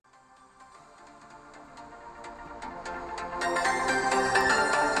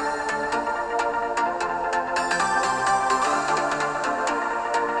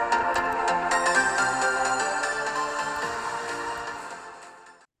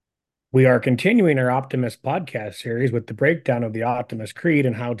We are continuing our Optimist podcast series with the breakdown of the Optimist Creed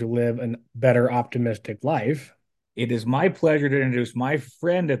and how to live a better optimistic life. It is my pleasure to introduce my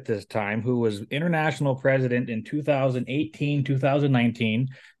friend at this time, who was international president in 2018, 2019,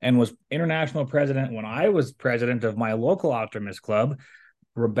 and was international president when I was president of my local Optimist Club,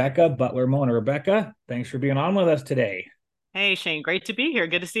 Rebecca Butler-Mona. Rebecca, thanks for being on with us today. Hey, Shane, great to be here.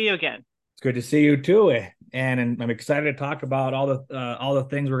 Good to see you again. It's good to see you too, and I'm excited to talk about all the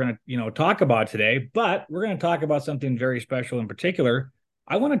things we're going to talk about today. But we're going to talk about something very special in particular.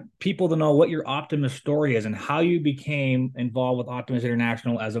 I want people to know what your Optimist story is and how you became involved with Optimist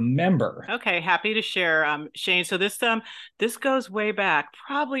International as a member. Okay, happy to share, Shane. So this goes way back,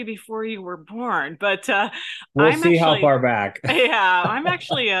 probably before you were born. But We'll I'm see how actually, far back. yeah, I'm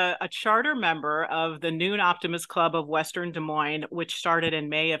actually a charter member of the Noon Optimist Club of Western Des Moines, which started in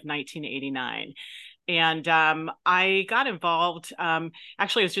May of 1989. And I got involved.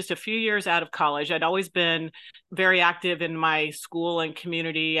 Actually, it was just a few years out of college. I'd always been very active in my school and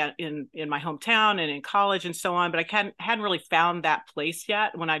community in my hometown and in college and so on. But hadn't really found that place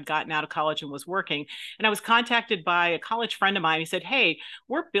yet when I'd gotten out of college and was working. And I was contacted by a college friend of mine. He said, "Hey,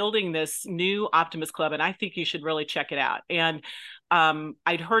 we're building this new Optimist Club, and I think you should really check it out." And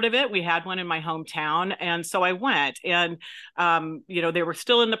I'd heard of it. We had one in my hometown. And so I went. And, they were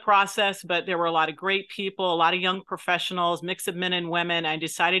still in the process, but there were a lot of great people, a lot of young professionals, mix of men and women. I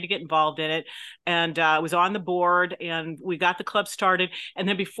decided to get involved in it and was on the board, and we got the club started. And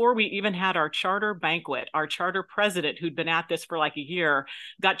then before we even had our charter banquet, our charter president, who'd been at this for like a year,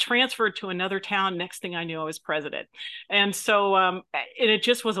 got transferred to another town. Next thing I knew, I was president. And so it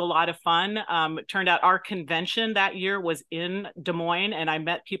just was a lot of fun. It turned out our convention that year was in Des Moines, and I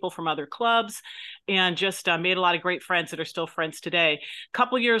met people from other clubs and just made a lot of great friends that are still friends today. A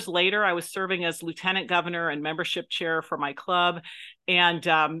couple years later, I was serving as lieutenant governor and membership chair for my club. And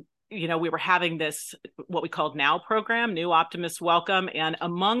we were having this what we called Now program, New Optimists Welcome, and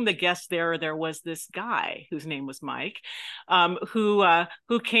among the guests there was this guy whose name was Mike, who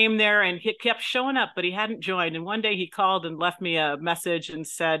came there, and he kept showing up, but he hadn't joined. And one day he called and left me a message and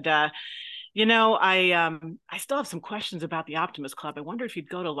said, I still have some questions about the Optimist Club. I wonder if you'd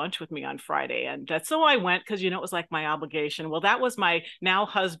go to lunch with me on Friday. And so I went because it was like my obligation. Well, that was my now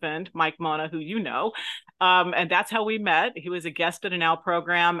husband, Mike Mona, who you know. And that's how we met. He was a guest at a Now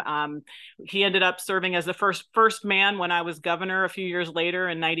program. He ended up serving as the first man when I was governor a few years later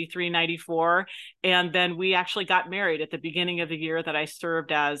in 93, 94. And then we actually got married at the beginning of the year that I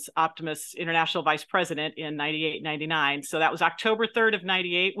served as Optimist International Vice President in 98, 99. So that was October 3rd of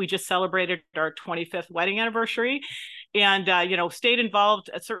 98. We just celebrated our 25th wedding anniversary, and stayed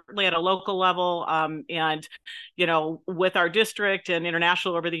involved certainly at a local level, and with our district and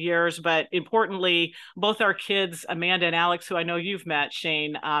international over the years. But importantly, both our kids, Amanda and Alex, who I know you've met,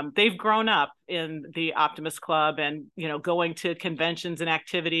 Shane, they've grown up in the Optimist Club, and going to conventions and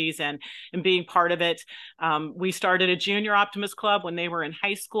activities and being part of it. We started a junior Optimist Club when they were in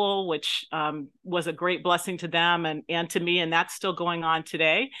high school, which was a great blessing to them and to me, and that's still going on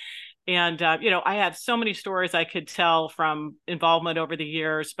today. And, I have so many stories I could tell from involvement over the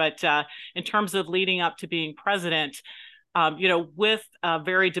years. But in terms of leading up to being president, with a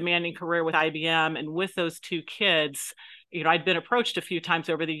very demanding career with IBM and with those two kids, I'd been approached a few times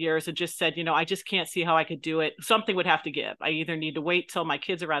over the years and just said, I just can't see how I could do it. Something would have to give. I either need to wait till my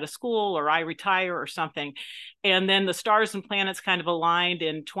kids are out of school or I retire or something. And then the stars and planets kind of aligned.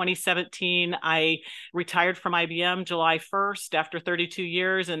 In 2017, I retired from IBM July 1st after 32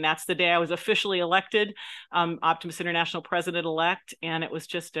 years. And that's the day I was officially elected Optimist International President-elect. And it was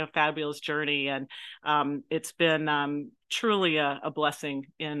just a fabulous journey. And it's been truly a blessing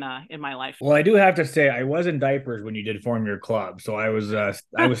in my life. Well, I do have to say I was in diapers when you did form your club, so I was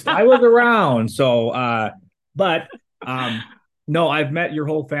around. But no, I've met your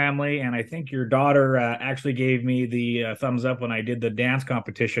whole family, and I think your daughter actually gave me the thumbs up when I did the dance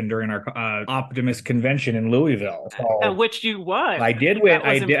competition during our Optimist convention in Louisville. So Which you won. I did win.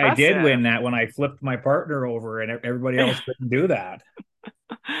 That was I did win impressive. that when I flipped my partner over, and everybody else couldn't do that.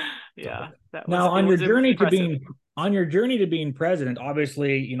 So Yeah, that was now it was impressive. on your journey to being president,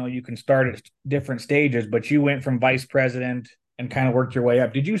 obviously, you can start at different stages, but you went from vice president and kind of worked your way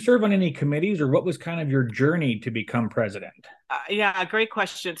up. Did you serve on any committees, or what was kind of your journey to become president? Yeah, great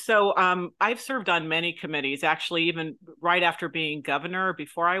question. So I've served on many committees, actually, even right after being governor,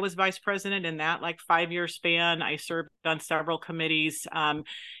 before I was vice president. In that like 5 year span, I served on several committees,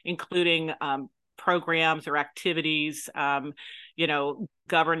 including programs or activities,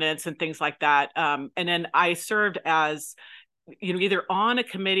 governance and things like that. And then I served as either on a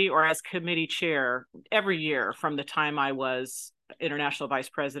committee or as committee chair every year from the time I was international vice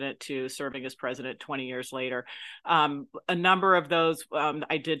president to serving as president 20 years later. A number of those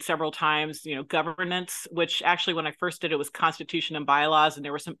I did several times, governance, which actually when I first did it was constitution and bylaws, and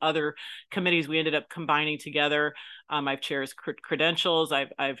there were some other committees we ended up combining together. I've chaired credentials.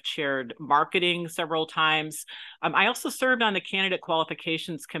 I've chaired marketing several times. I also served on the candidate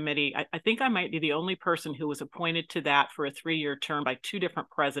qualifications committee. I think I might be the only person who was appointed to that for a 3-year term by 2 different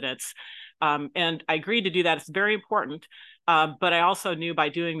presidents. And I agreed to do that. It's very important. But I also knew by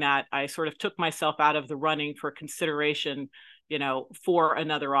doing that, I sort of took myself out of the running for consideration, for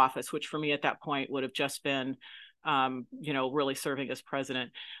another office, which for me at that point would have just been, really serving as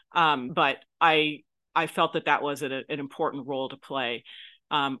president. But I felt that was an important role to play.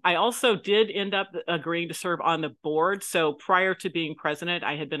 I also did end up agreeing to serve on the board. So prior to being president,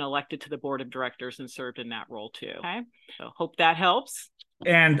 I had been elected to the board of directors and served in that role too. Okay, so hope that helps.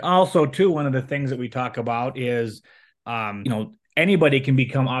 And also, too, one of the things that we talk about is, anybody can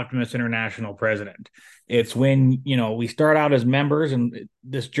become Optimist International President. It's when, we start out as members, and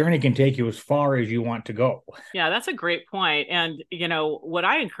this journey can take you as far as you want to go. Yeah, that's a great point. And, what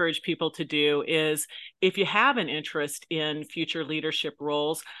I encourage people to do is if you have an interest in future leadership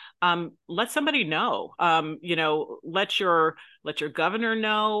roles, let somebody know. Let your governor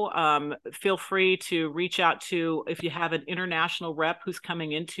know. Feel free to reach out to, if you have an international rep who's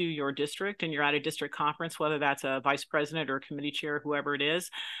coming into your district and you're at a district conference, whether that's a vice president or a committee chair, whoever it is,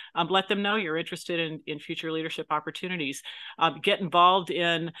 let them know you're interested in future leadership opportunities. Get involved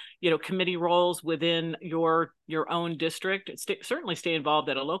in, committee roles within your own district. Certainly stay involved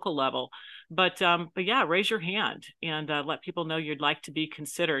at a local level. But yeah, raise your hand and let people know you'd like to be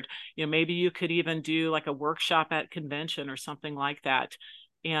considered. Maybe you could even do like a workshop at convention or something like that.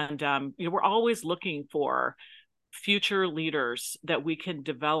 And we're always looking for future leaders that we can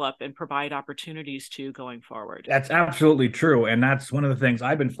develop and provide opportunities to going forward. That's absolutely true. And that's one of the things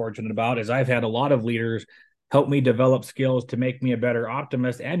I've been fortunate about is I've had a lot of leaders help me develop skills to make me a better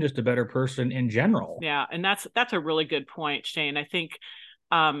optimist and just a better person in general. Yeah, and that's a really good point, Shane. I think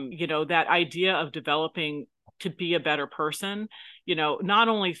that idea of developing to be a better person, not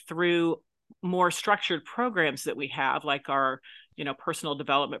only through more structured programs that we have, like our, personal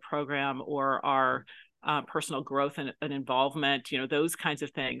development program or our personal growth and involvement, those kinds of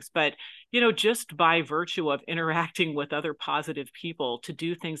things. But, just by virtue of interacting with other positive people to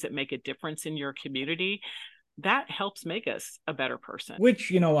do things that make a difference in your community, that helps make us a better person.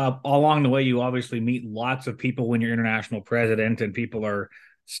 Which, along the way, you obviously meet lots of people when you're international president, and people are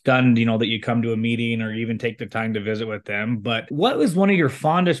stunned, that you come to a meeting or even take the time to visit with them. But what was one of your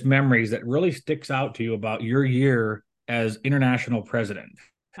fondest memories that really sticks out to you about your year as international president?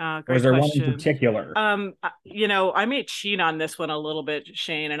 Was there question. One in particular? I may cheat on this one a little bit,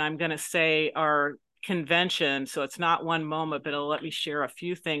 Shane, and I'm going to say our convention. So it's not one moment, but it'll let me share a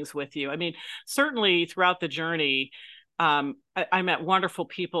few things with you. I mean, certainly throughout the journey, I met wonderful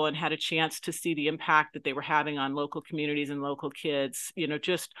people and had a chance to see the impact that they were having on local communities and local kids,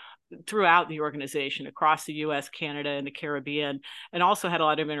 just throughout the organization across the US, Canada, and the Caribbean, and also had a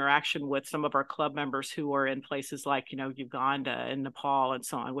lot of interaction with some of our club members who were in places like, Uganda and Nepal and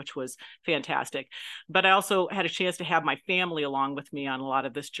so on, which was fantastic. But I also had a chance to have my family along with me on a lot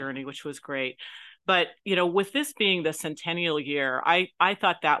of this journey, which was great. But, with this being the centennial year, I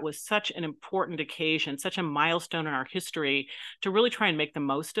thought that was such an important occasion, such a milestone in our history to really try and make the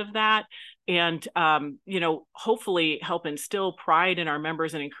most of that. And, hopefully help instill pride in our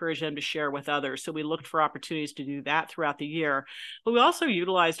members and encourage them to share with others. So we looked for opportunities to do that throughout the year. But we also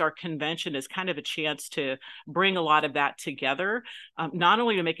utilized our convention as kind of a chance to bring a lot of that together, not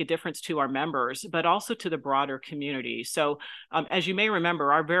only to make a difference to our members, but also to the broader community. So as you may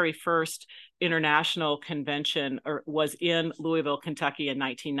remember, our very first international convention was in Louisville, Kentucky in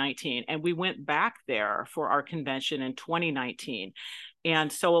 1919. And we went back there for our convention in 2019.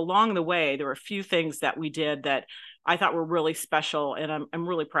 And so along the way, there were a few things that we did that I thought were really special and I'm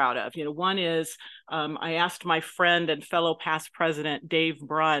really proud of. One is I asked my friend and fellow past president, Dave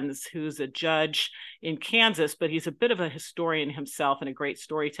Bruns, who's a judge in Kansas, but he's a bit of a historian himself and a great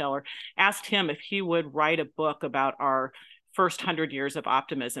storyteller, asked him if he would write a book about our first 100 years of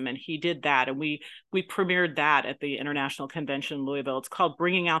optimism. And he did that. And we premiered that at the International Convention in Louisville. It's called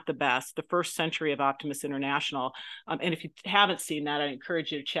Bringing Out the Best, the First Century of Optimist International. And if you haven't seen that, I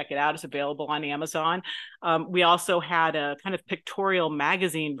encourage you to check it out. It's available on Amazon. We also had a kind of pictorial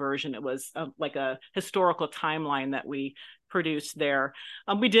magazine version. It was like a historical timeline that we produced there.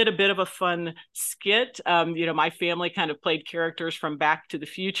 We did a bit of a fun skit. My family kind of played characters from Back to the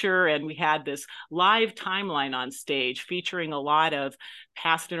Future, and we had this live timeline on stage featuring a lot of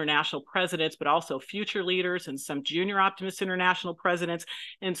past international presidents, but also future leaders and some junior Optimist International presidents,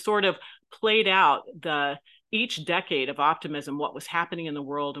 and sort of played out each decade of optimism, what was happening in the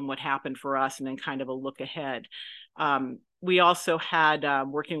world and what happened for us, and then kind of a look ahead. We also had,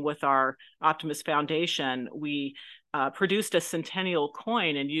 working with our Optimist Foundation, we produced a centennial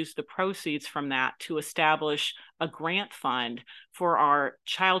coin and used the proceeds from that to establish a grant fund for our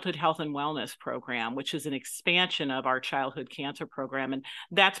childhood health and wellness program, which is an expansion of our childhood cancer program. And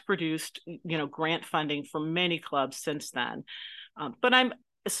that's produced, grant funding for many clubs since then. But I'm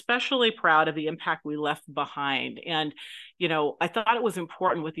especially proud of the impact we left behind. And, I thought it was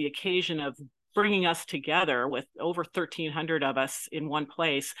important with the occasion of bringing us together with over 1,300 of us in one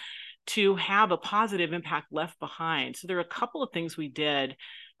place to have a positive impact left behind. So there are a couple of things we did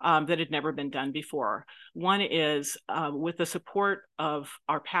that had never been done before. One is with the support of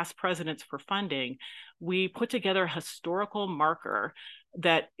our past presidents for funding, we put together a historical marker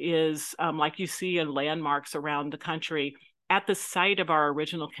that is like you see in landmarks around the country at the site of our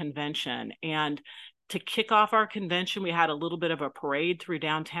original convention. And to kick off our convention, we had a little bit of a parade through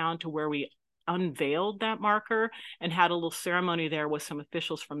downtown to where we unveiled that marker and had a little ceremony there with some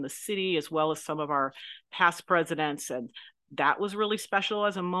officials from the city, as well as some of our past presidents. And that was really special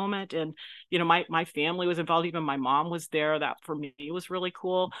as a moment. And, my family was involved. Even my mom was there. That for me was really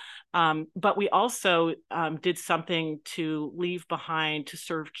cool. But we also did something to leave behind to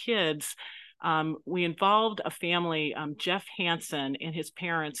serve kids. We involved a family, Jeff Hansen and his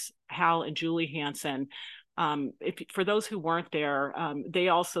parents, Hal and Julie Hansen. For those who weren't there, they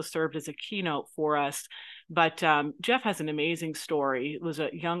also served as a keynote for us. But Jeff has an amazing story. He was a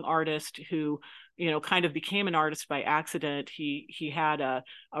young artist who, kind of became an artist by accident. He had a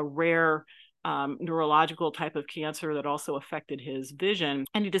rare neurological type of cancer that also affected his vision.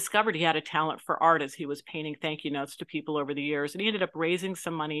 And he discovered he had a talent for art as he was painting thank you notes to people over the years. And he ended up raising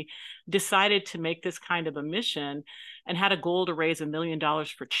some money, decided to make this kind of a mission, and had a goal to raise $1 million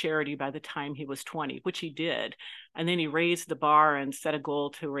for charity by the time he was 20, which he did. And then he raised the bar and set a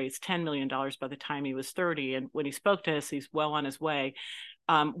goal to raise $10 million by the time he was 30. And when he spoke to us, he's well on his way.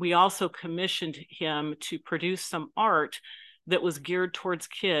 We also commissioned him to produce some art that was geared towards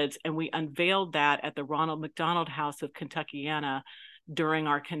kids, and we unveiled that at the Ronald McDonald House of Kentuckiana during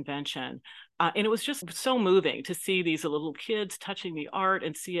our convention. And it was just so moving to see these little kids touching the art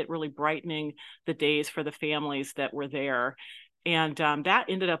and see it really brightening the days for the families that were there. And that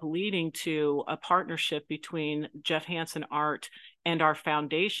ended up leading to a partnership between Jeff Hansen Art and our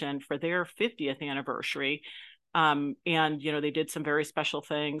foundation for their 50th anniversary. And, they did some very special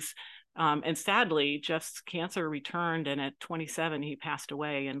things. And sadly, Jeff's cancer returned, and at 27, he passed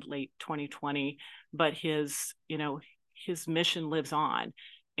away in late 2020. But his mission lives on.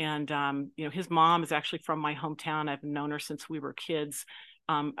 And, his mom is actually from my hometown. I've known her since we were kids.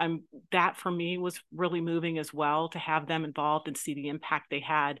 That for me was really moving as well, to have them involved and see the impact they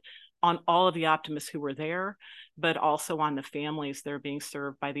had on all of the optimists who were there, but also on the families that are being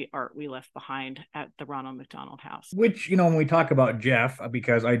served by the art we left behind at the Ronald McDonald House. Which, when we talk about Jeff,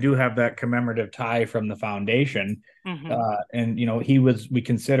 because I do have that commemorative tie from the foundation, and, we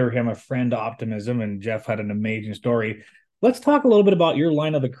consider him a friend to optimism, and Jeff had an amazing story. Let's talk a little bit about your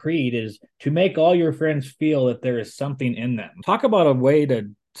line of the creed, is to make all your friends feel that there is something in them. Talk about a way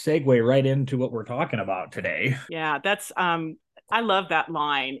to segue right into what we're talking about today. Yeah, that's I love that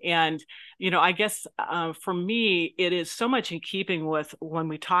line. And, I guess for me, it is so much in keeping with when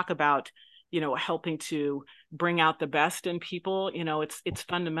we talk about, helping to bring out the best in people. It's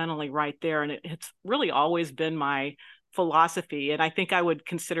fundamentally right there. And it's really always been my philosophy. And I think I would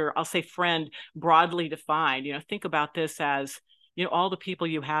consider, I'll say friend broadly defined, think about this as, all the people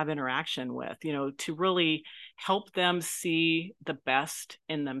you have interaction with, to really help them see the best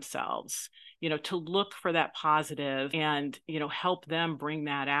in themselves, to look for that positive and, help them bring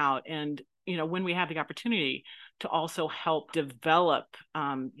that out. And, when we have the opportunity to also help develop,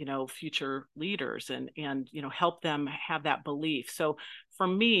 future leaders and, help them have that belief. So for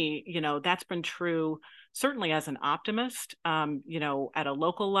me, that's been true certainly as an optimist, at a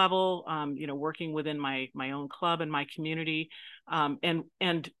local level, working within my own club and my community, and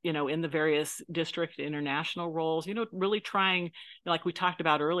in the various district international roles, really trying, like we talked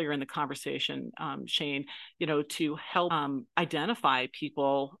about earlier in the conversation, Shane, to help identify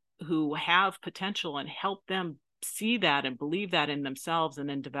people who have potential and help them see that and believe that in themselves and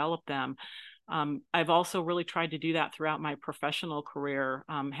then develop them. I've also really tried to do that throughout my professional career,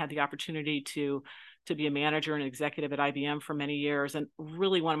 had the opportunity to to be a manager and executive at IBM for many years. And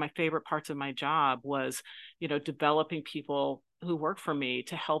really one of my favorite parts of my job was, developing people who work for me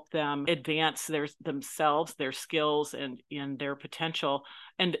to help them advance themselves, their skills and their potential,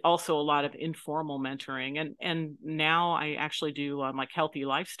 and also a lot of informal mentoring. And now I actually do like healthy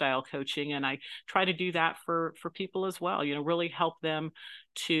lifestyle coaching, and I try to do that for people as well. Really help them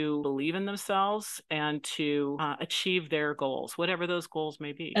to believe in themselves and to achieve their goals, whatever those goals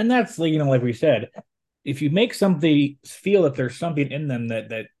may be. And that's, like we said, if you make somebody feel that there's something in them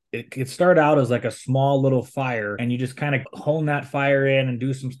that it could start out as like a small little fire, and you just kind of hone that fire in and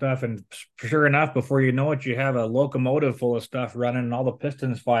do some stuff, and sure enough, before you know it, you have a locomotive full of stuff running and all the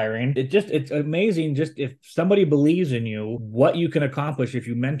pistons firing. It's amazing just if somebody believes in you, what you can accomplish if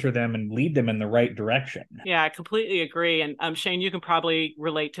you mentor them and lead them in the right direction. Yeah, I completely agree. And Shane, you can probably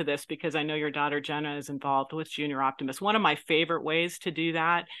relate to this because I know your daughter Jenna is involved with Junior Optimist. One of my favorite ways to do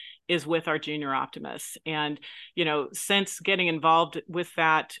that is with our junior optimists. And, since getting involved with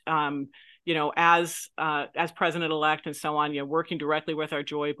that, as president-elect and so on, working directly with our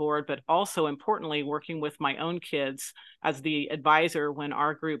Joy Board, but also importantly, working with my own kids as the advisor when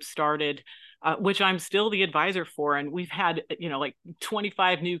our group started, which I'm still the advisor for. And we've had, like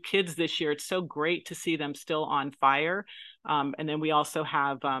 25 new kids this year. It's so great to see them still on fire. And then we also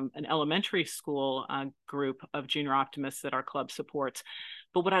have an elementary school group of junior optimists that our club supports.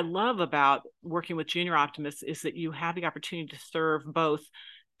 But what I love about working with junior optimists is that you have the opportunity to serve both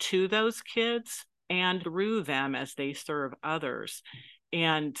to those kids and through them as they serve others.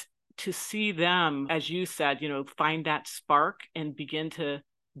 And to see them, as you said, find that spark and begin to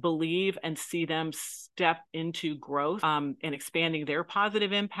believe and see them step into growth and expanding their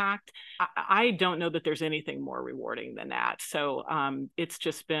positive impact. I don't know that there's anything more rewarding than that. So it's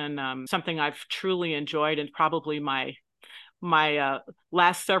just been something I've truly enjoyed, and probably my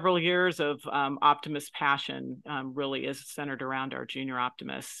last several years of optimist passion really is centered around our junior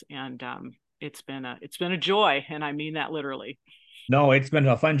optimists, and it's been a joy, and I mean that literally. No, it's been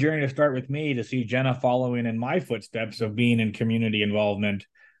a fun journey to start with me, to see Jenna following in my footsteps of being in community involvement,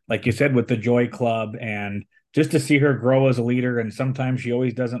 like you said, with the Joy Club, and just to see her grow as a leader. And sometimes she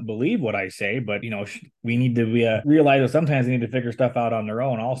always doesn't believe what I say, but we need to realize that sometimes they need to figure stuff out on their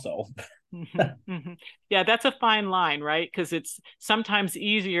own also. Mm-hmm, mm-hmm. Yeah, that's a fine line, right? Because it's sometimes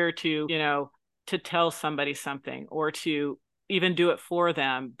easier to tell somebody something or to even do it for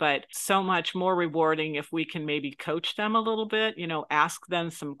them, but so much more rewarding if we can maybe coach them a little bit, ask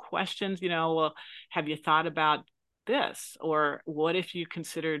them some questions, well, have you thought about this? Or what if you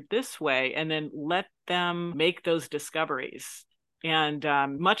considered this way? And then let them make those discoveries. And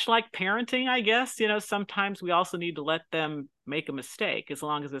much like parenting, I guess, sometimes we also need to let them make a mistake, as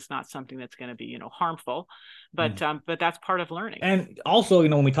long as it's not something that's going to be, harmful. But that's part of learning. And also,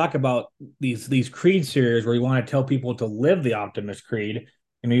 when we talk about these creed series where you want to tell people to live the Optimist Creed,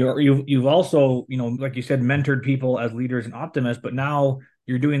 you've also, like you said, mentored people as leaders and optimists, but now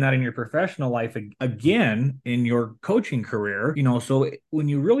you're doing that in your professional life again in your coaching career. So when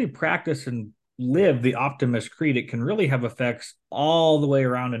you really practice and live the Optimist Creed, it can really have effects all the way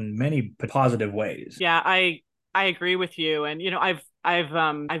around in many positive ways. Yeah, I agree with you. And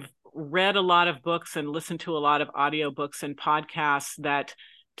I've read a lot of books and listened to a lot of audiobooks and podcasts that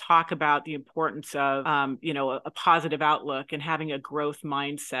talk about the importance of a positive outlook and having a growth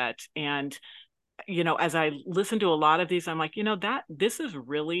mindset. And as I listen to a lot of these, I'm like, that this is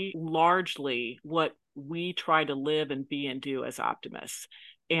really largely what we try to live and be and do as optimists.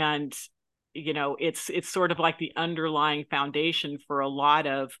 And it's sort of like the underlying foundation for a lot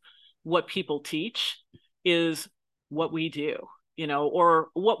of what people teach is what we do, or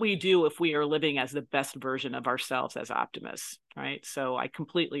what we do if we are living as the best version of ourselves as optimists, right? So I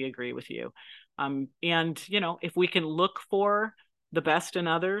completely agree with you. And if we can look for the best in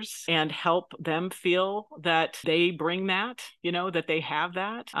others and help them feel that they bring that, that they have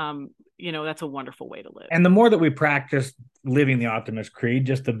that, that's a wonderful way to live. And the more that we practice living the Optimist Creed,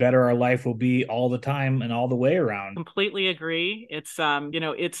 just the better our life will be all the time and all the way around. Completely agree. It's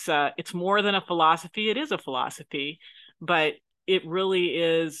it's more than a philosophy. It is a philosophy, but it really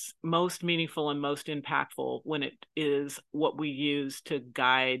is most meaningful and most impactful when it is what we use to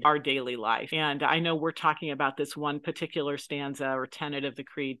guide our daily life. And I know we're talking about this one particular stanza or tenet of the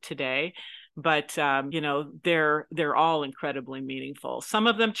creed today, but they're all incredibly meaningful. Some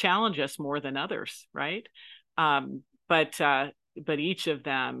of them challenge us more than others, right? But each of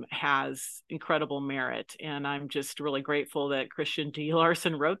them has incredible merit. And I'm just really grateful that Christian D.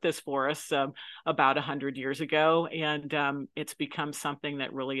 Larson wrote this for us about 100 years ago. And it's become something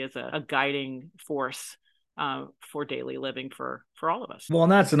that really is a guiding force for daily living for all of us. Well,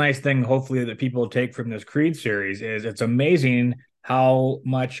 and that's the nice thing, hopefully, that people take from this Creed series is it's amazing how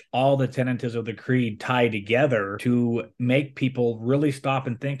much all the tenets of the Creed tie together to make people really stop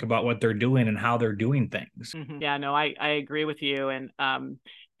and think about what they're doing and how they're doing things. Mm-hmm. Yeah, no, I agree with you. And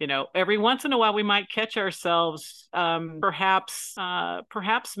every once in a while we might catch ourselves perhaps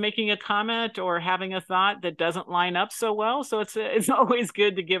making a comment or having a thought that doesn't line up so well. So it's always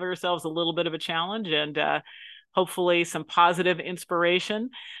good to give ourselves a little bit of a challenge and hopefully some positive inspiration.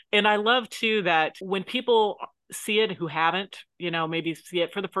 And I love too that when people see it who haven't, maybe see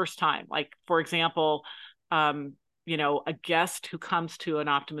it for the first time, like for example, a guest who comes to an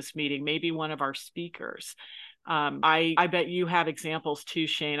Optimist meeting, maybe one of our speakers. I bet you have examples too,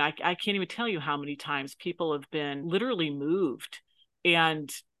 Shane. I can't even tell you how many times people have been literally moved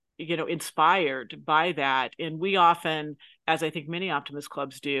and inspired by that. And we often, as I think many Optimist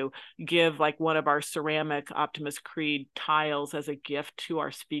clubs do, give like one of our ceramic Optimist Creed tiles as a gift to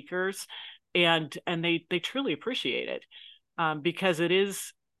our speakers, and they truly appreciate it because it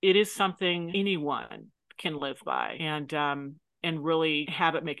is something anyone can live by and really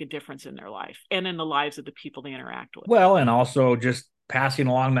have it make a difference in their life and in the lives of the people they interact with. Well, and also just passing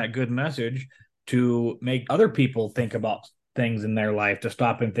along that good message to make other people think about things in their life, to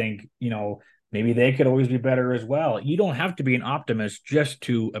stop and think, maybe they could always be better as well. You don't have to be an optimist just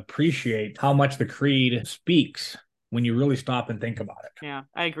to appreciate how much the Creed speaks when you really stop and think about it. Yeah,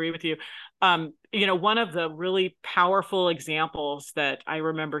 I agree with you. One of the really powerful examples that I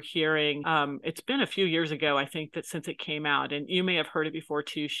remember hearing, it's been a few years ago, I think, that since it came out, and you may have heard it before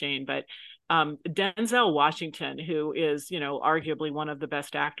too, Shane, but Denzel Washington, who is, arguably one of the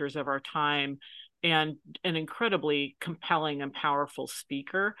best actors of our time and an incredibly compelling and powerful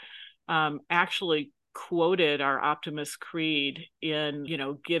speaker, actually quoted our Optimist Creed in,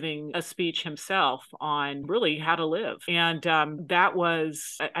 giving a speech himself on really how to live. And that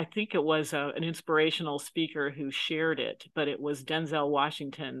was, I think it was an inspirational speaker who shared it, but it was Denzel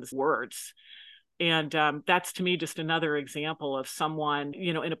Washington's words. And that's to me just another example of someone,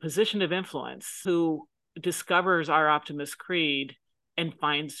 in a position of influence who discovers our Optimist Creed and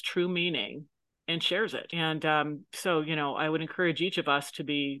finds true meaning and shares it. And so, I would encourage each of us to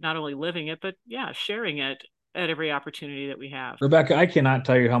be not only living it, but sharing it at every opportunity that we have. Rebecca, I cannot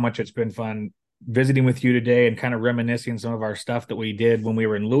tell you how much it's been fun visiting with you today and kind of reminiscing some of our stuff that we did when we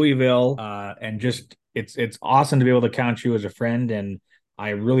were in Louisville. And just it's awesome to be able to count you as a friend, and I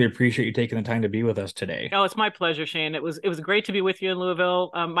really appreciate you taking the time to be with us today. Oh, it's my pleasure, Shane. It was great to be with you in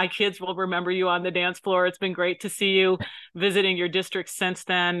Louisville. My kids will remember you on the dance floor. It's been great to see you visiting your district since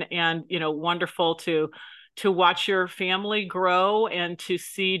then, and wonderful to watch your family grow and to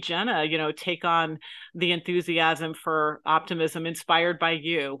see Jenna, take on the enthusiasm for optimism inspired by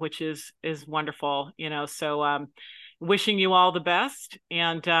you, which is wonderful. So wishing you all the best.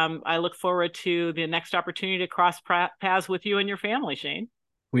 And I look forward to the next opportunity to cross paths with you and your family, Shane.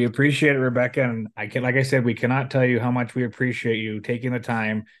 We appreciate it, Rebecca. And like I said, we cannot tell you how much we appreciate you taking the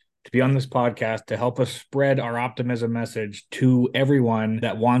time to be on this podcast to help us spread our optimism message to everyone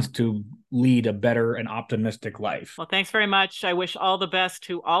that wants to lead a better and optimistic life. Well, thanks very much. I wish all the best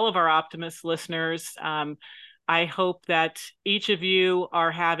to all of our Optimist listeners. I hope that each of you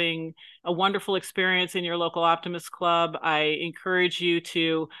are having a wonderful experience in your local Optimist Club. I encourage you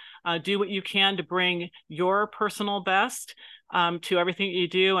to do what you can to bring your personal best to everything you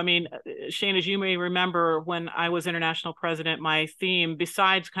do. I mean, Shane, as you may remember, when I was international president, my theme,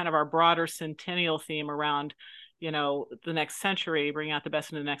 besides kind of our broader centennial theme around, the next century, bring out the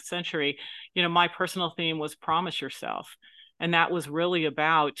best in the next century, my personal theme was promise yourself. And that was really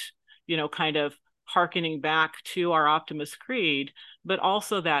about, kind of hearkening back to our Optimist Creed, but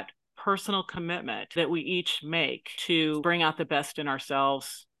also that personal commitment that we each make to bring out the best in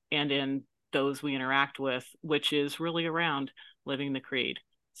ourselves and in those we interact with, which is really around living the creed.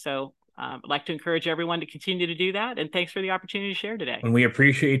 So I'd like to encourage everyone to continue to do that. And thanks for the opportunity to share today. And we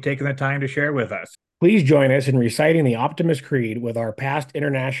appreciate you taking the time to share with us. Please join us in reciting the Optimist Creed with our past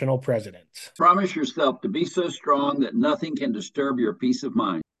international presidents. Promise yourself to be so strong that nothing can disturb your peace of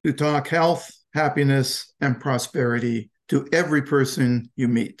mind. To talk health, happiness, and prosperity to every person you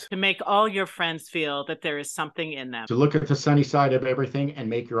meet. To make all your friends feel that there is something in them. To look at the sunny side of everything and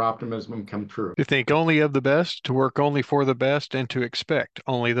make your optimism come true. To think only of the best, to work only for the best, and to expect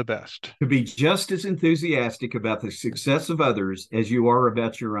only the best. To be just as enthusiastic about the success of others as you are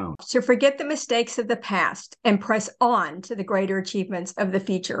about your own. To forget the mistakes of the past and press on to the greater achievements of the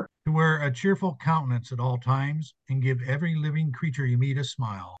future. To wear a cheerful countenance at all times and give every living creature you meet a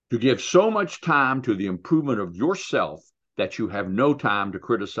smile. To give so much time to the improvement of yourself that you have no time to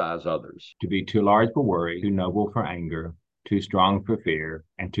criticize others. To be too large for worry, too noble for anger, too strong for fear,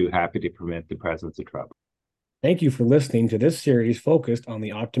 and too happy to prevent the presence of trouble. Thank you for listening to this series focused on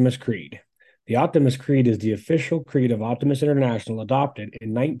the Optimist Creed. The Optimist Creed is the official creed of Optimist International, adopted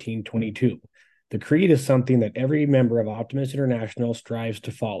in 1922. The creed is something that every member of Optimist International strives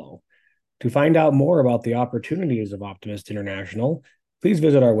to follow. To find out more about the opportunities of Optimist International, please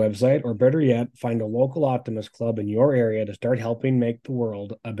visit our website, or better yet, find a local Optimist club in your area to start helping make the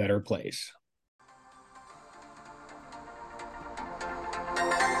world a better place.